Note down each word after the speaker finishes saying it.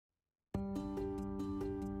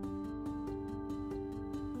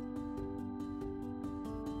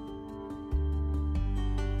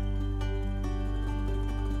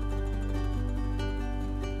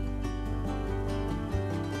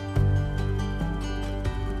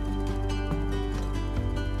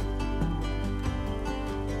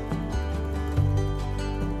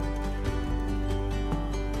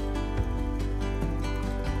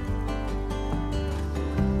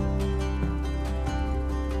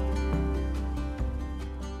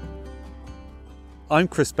I'm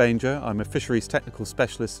Chris Bainger. I'm a fisheries technical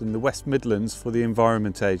specialist in the West Midlands for the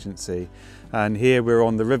Environment Agency, and here we're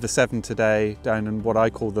on the River Severn today, down in what I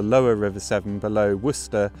call the Lower River Severn below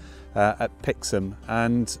Worcester at Pixham,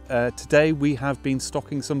 and today we have been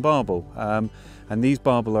stocking some barbel, and these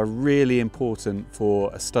barbel are really important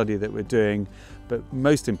for a study that we're doing, but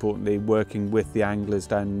most importantly working with the anglers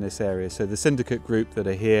down in this area. So the Syndicate group that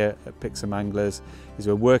are here at Pixham Anglers is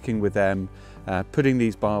we're working with them, putting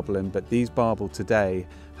these barbel in, but these barbel today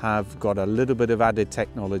have got a little bit of added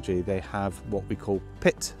technology. They have what we call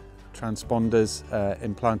pit transponders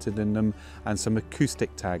implanted in them and some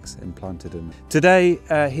acoustic tags implanted in them. Today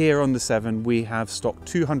here on the Severn we have stocked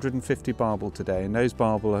 250 barbel today, and those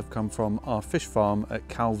barbel have come from our fish farm at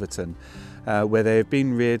Calverton, where they have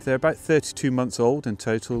been reared. They're about 32 months old in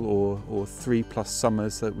total, or 3+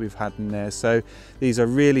 summers that we've had in there. So these are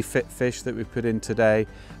really fit fish that we've put in today,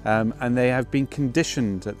 and they have been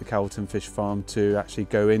conditioned at the Calverton Fish Farm to actually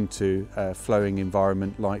go into a flowing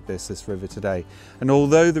environment like this river today. And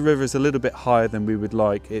although the river is a little bit higher than we would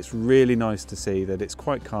like, it's really nice to see that it's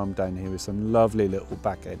quite calm down here with some lovely little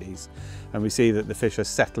back eddies, and we see that the fish are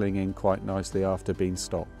settling in quite nicely after being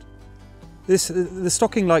stocked. The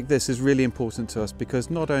stocking like this is really important to us because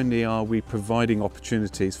not only are we providing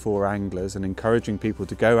opportunities for anglers and encouraging people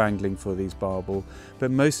to go angling for these barbel,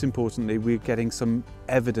 but most importantly we're getting some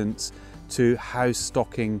evidence to how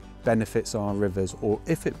stocking benefits our rivers, or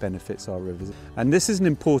if it benefits our rivers. And this is an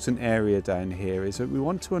important area down here, is that we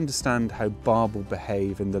want to understand how barbel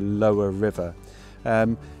behave in the lower river.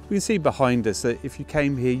 We can see behind us that if you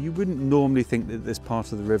came here you wouldn't normally think that this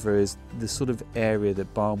part of the river is the sort of area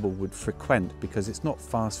that barbel would frequent, because it's not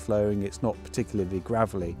fast flowing, it's not particularly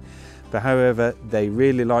gravelly. But however, they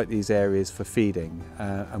really like these areas for feeding,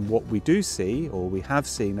 and what we do see, or we have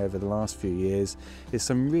seen over the last few years, is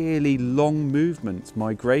some really long movements,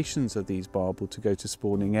 migrations of these barbel to go to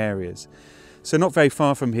spawning areas. So not very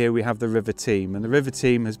far from here we have the River Team, and the River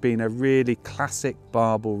Team has been a really classic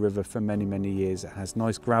barbel river for many years. It has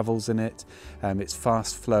nice gravels in it, it's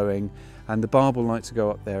fast flowing, and the barbel like to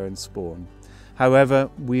go up there and spawn. However,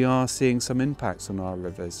 we are seeing some impacts on our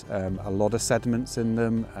rivers, a lot of sediments in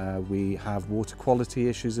them, we have water quality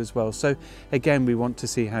issues as well. So again, we want to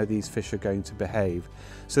see how these fish are going to behave.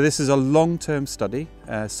 So this is a long-term study.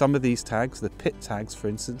 Some of these tags, the pit tags for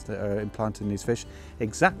instance, that are implanted in these fish,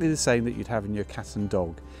 exactly the same that you'd have in your cat and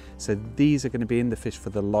dog. So these are going to be in the fish for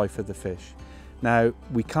the life of the fish. Now,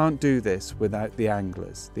 we can't do this without the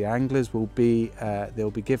anglers. The anglers will be, they'll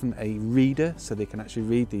be given a reader so they can actually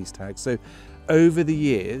read these tags. So over the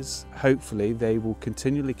years, hopefully, they will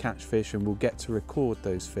continually catch fish and will get to record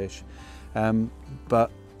those fish. But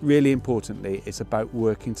really importantly, it's about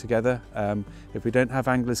working together. If we don't have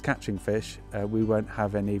anglers catching fish, we won't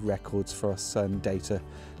have any records for us data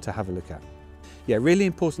to have a look at. Yeah, really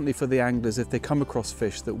importantly for the anglers, if they come across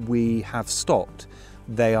fish that we have stocked,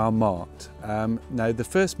 they are marked. Now the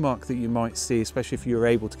first mark that you might see, especially if you're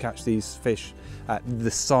able to catch these fish at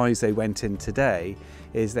the size they went in today,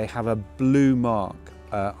 is they have a blue mark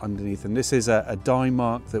underneath, and this is a dye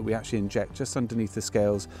mark that we actually inject just underneath the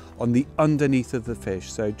scales on the underneath of the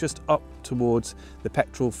fish. So just up towards the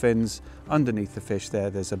pectoral fins, underneath the fish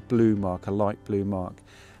there's a blue mark, a light blue mark.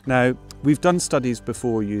 Now, we've done studies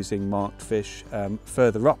before using marked fish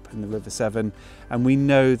further up in the River Severn, and we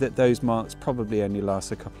know that those marks probably only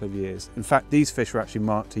last a couple of years. In fact, these fish were actually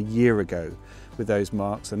marked a year ago with those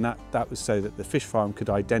marks, and that was so that the fish farm could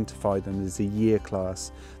identify them as a year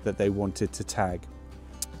class that they wanted to tag.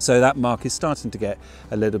 So that mark is starting to get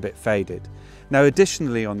a little bit faded. Now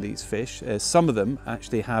additionally on these fish, some of them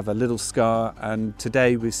actually have a little scar, and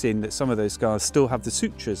today we've seen that some of those scars still have the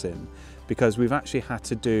sutures in, because we've actually had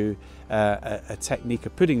to do a technique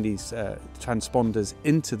of putting these transponders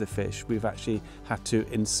into the fish. We've actually had to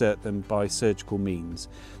insert them by surgical means.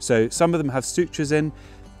 So some of them have sutures in.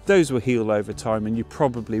 Those will heal over time and you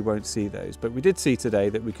probably won't see those, but we did see today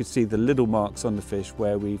that we could see the little marks on the fish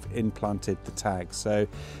where we've implanted the tags. So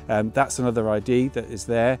that's another ID that is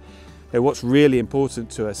there. Now, what's really important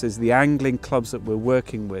to us is the angling clubs that we're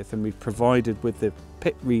working with, and we've provided with the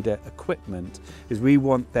pit reader equipment, is we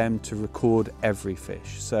want them to record every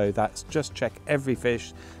fish. So that's just check every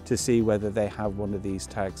fish to see whether they have one of these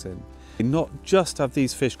tags in. Not just have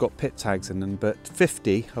these fish got pit tags in them, but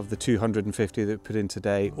 50 of the 250 that we put in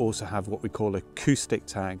today also have what we call acoustic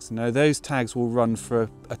tags. Now those tags will run for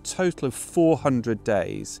a total of 400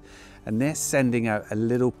 days, and they're sending out a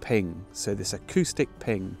little ping, so this acoustic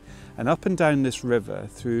ping, And up and down this river,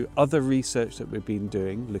 through other research that we've been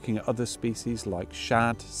doing, looking at other species like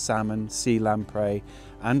shad, salmon, sea lamprey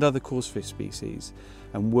and other coarse fish species,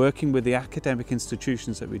 and working with the academic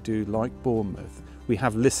institutions that we do like Bournemouth, we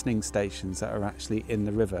have listening stations that are actually in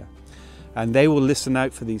the river. And they will listen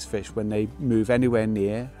out for these fish when they move anywhere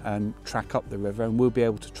near and track up the river, and we'll be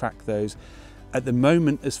able to track those at the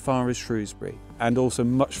moment as far as Shrewsbury and also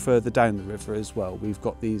much further down the river as well. We've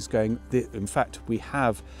got these going, in fact we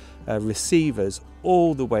have receivers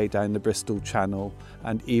all the way down the Bristol Channel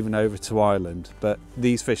and even over to Ireland, but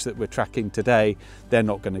these fish that we're tracking today, they're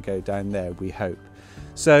not going to go down there, we hope.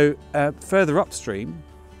 So further upstream,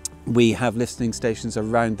 we have listening stations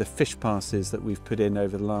around the fish passes that we've put in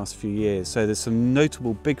over the last few years. So there's some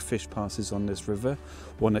notable big fish passes on this river,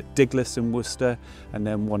 one at Diglis in Worcester, and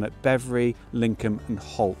then one at Beverley, Lincoln and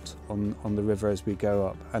Holt on the river as we go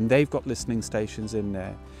up. And they've got listening stations in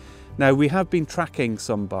there. Now we have been tracking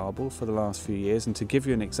some barbel for the last few years, and to give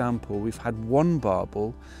you an example, we've had one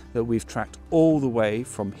barbel that we've tracked all the way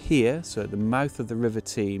from here, so at the mouth of the River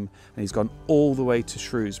Team, and he's gone all the way to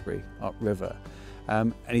Shrewsbury upriver.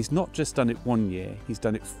 And he's not just done it 1 year, he's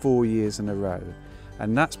done it 4 years in a row.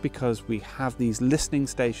 And that's because we have these listening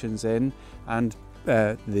stations in and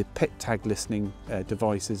the pit tag listening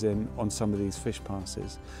devices in on some of these fish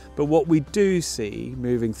passes. But what we do see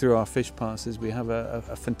moving through our fish passes, we have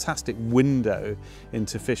a fantastic window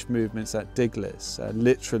into fish movements at Diglis.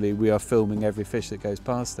 Literally we are filming every fish that goes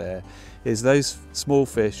past there, is those small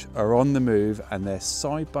fish are on the move and they're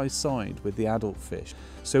side by side with the adult fish.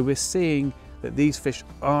 So we're seeing that these fish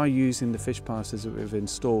are using the fish passes that we've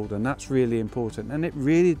installed, and that's really important. And it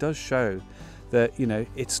really does show that, you know,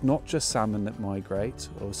 it's not just salmon that migrate,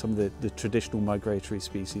 or some of the traditional migratory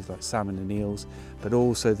species like salmon and eels, but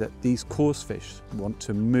also that these coarse fish want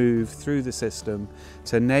to move through the system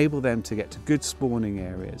to enable them to get to good spawning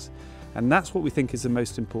areas. And that's what we think is the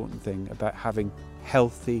most important thing about having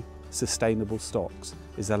healthy, sustainable stocks,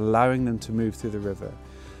 is allowing them to move through the river.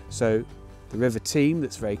 So the River Team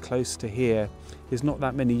that's very close to here is not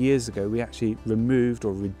that many years ago we actually removed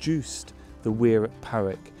or reduced the weir at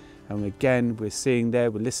Powick, and again we're seeing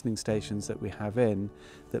there with listening stations that we have in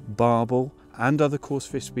that barbel and other coarse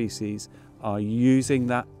fish species are using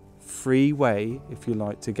that free way, if you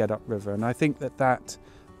like, to get upriver. And I think that that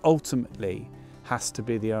ultimately has to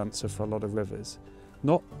be the answer for a lot of rivers.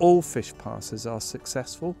 Not all fish passes are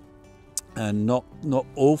successful, and not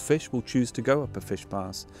all fish will choose to go up a fish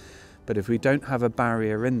pass. But if we don't have a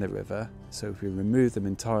barrier in the river, so if we remove them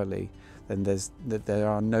entirely, then there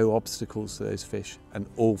are no obstacles to those fish, and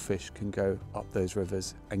all fish can go up those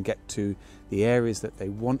rivers and get to the areas that they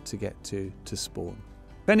want to get to spawn.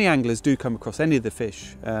 If any anglers do come across any of the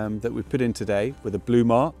fish that we've put in today with a blue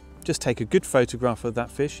mark, just take a good photograph of that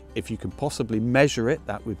fish. If you can possibly measure it,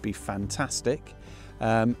 that would be fantastic,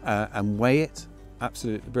 and weigh it,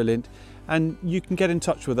 absolutely brilliant. And you can get in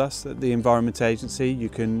touch with us at the Environment Agency. You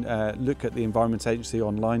can look at the Environment Agency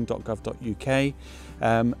online.gov.uk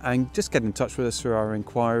and just get in touch with us through our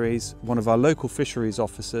inquiries. One of our local fisheries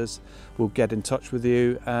officers will get in touch with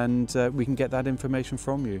you, and we can get that information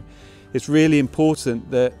from you. It's really important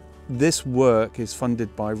that this work is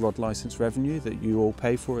funded by rod licence revenue that you all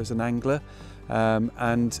pay for as an angler.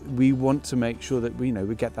 And we want to make sure that we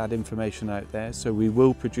get that information out there, so we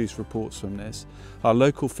will produce reports from this. Our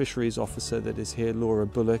local fisheries officer that is here, Laura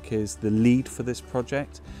Bullock, is the lead for this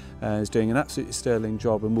project, is doing an absolutely sterling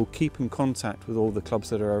job, and we'll keep in contact with all the clubs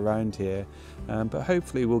that are around here, but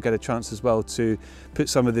hopefully we'll get a chance as well to put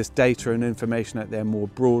some of this data and information out there more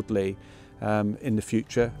broadly in the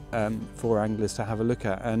future for anglers to have a look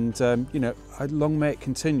at. And long may it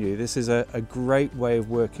continue. This is a great way of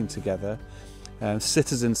working together.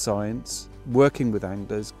 Citizen science, working with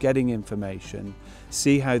anglers, getting information,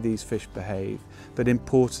 see how these fish behave, but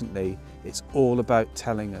importantly, it's all about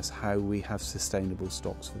telling us how we have sustainable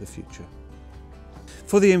stocks for the future.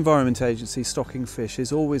 For the Environment Agency, stocking fish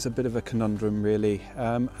is always a bit of a conundrum really,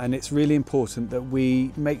 and it's really important that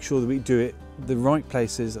we make sure that we do it the right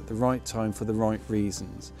places at the right time for the right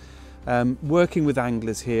reasons. Working with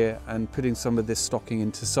anglers here and putting some of this stocking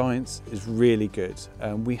into science is really good.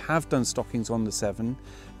 We have done stockings on the Severn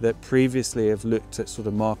that previously have looked at sort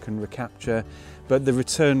of mark and recapture, but the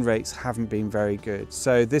return rates haven't been very good.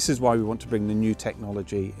 So this is why we want to bring the new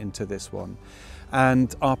technology into this one.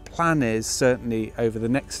 And our plan is certainly over the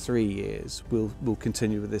next 3 years we'll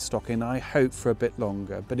continue with this stocking. I hope for a bit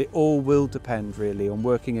longer, but it all will depend really on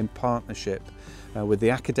working in partnership with the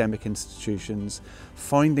academic institutions,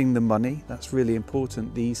 finding the money. That's really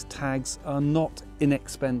important. These tags are not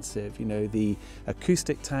inexpensive. You know, the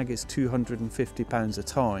acoustic tag is £250 a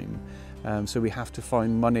time. So we have to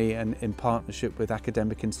find money and in partnership with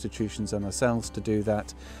academic institutions and ourselves to do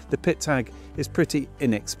that. The pit tag is pretty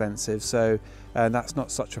inexpensive, so that's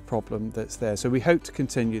not such a problem that's there. So we hope to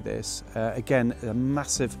continue this. Again, a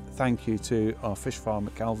massive thank you to our fish farm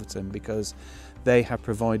at Calverton, because they have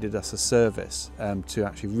provided us a service to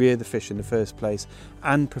actually rear the fish in the first place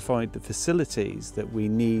and provide the facilities that we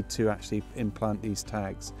need to actually implant these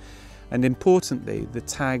tags. And importantly, the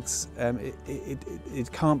tags,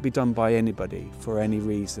 it can't be done by anybody for any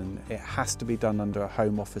reason. It has to be done under a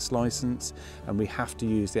Home Office licence, and we have to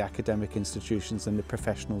use the academic institutions and the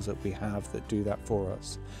professionals that we have that do that for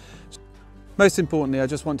us. Most importantly, I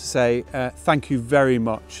just want to say thank you very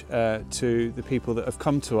much to the people that have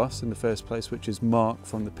come to us in the first place, which is Mark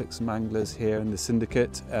from the Pixham Anglers here in the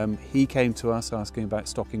Syndicate. He came to us asking about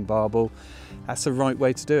stocking barbel. That's the right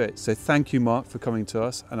way to do it. So thank you, Mark, for coming to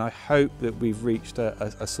us, and I hope that we've reached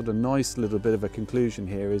a sort of nice little bit of a conclusion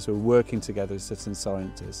here as we're working together as citizen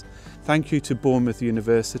scientists. Thank you to Bournemouth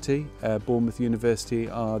University. Bournemouth University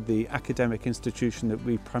are the academic institution that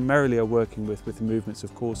we primarily are working with the movements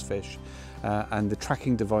of coarse fish and the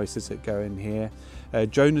tracking devices that go in here.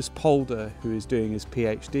 Jonas Polder, who is doing his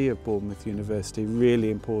PhD at Bournemouth University, really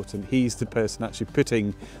important. He's the person actually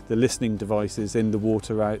putting the listening devices in the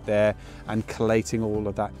water out there and collating all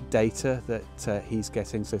of that data that he's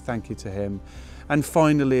getting, so thank you to him. And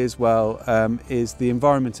finally as well is the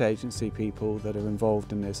Environment Agency people that are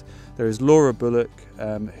involved in this. There is Laura Bullock,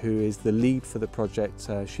 who is the lead for the project.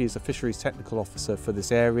 She is a Fisheries Technical Officer for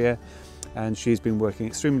this area, and she's been working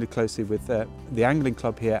extremely closely with the Angling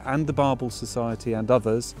Club here and the Barbel Society and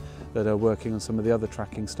others that are working on some of the other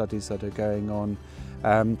tracking studies that are going on.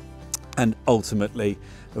 And ultimately,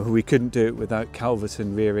 we couldn't do it without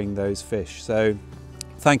Calverton rearing those fish. So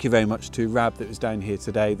thank you very much to Rab that was down here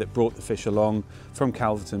today that brought the fish along from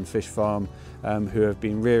Calverton Fish Farm, who have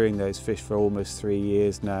been rearing those fish for almost 3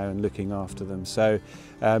 years now and looking after them. So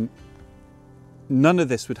none of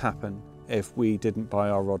this would happen if we didn't buy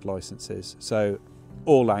our rod licenses. So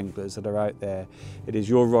all anglers that are out there, it is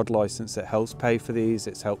your rod license that helps pay for these.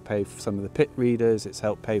 It's helped pay for some of the pit readers, it's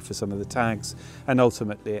helped pay for some of the tags, and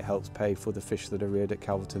ultimately it helps pay for the fish that are reared at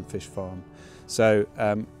Calverton Fish Farm. So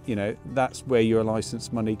you know, that's where your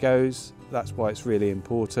license money goes. That's why it's really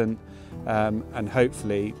important, and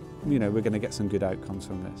hopefully, you know, we're going to get some good outcomes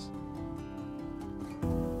from this.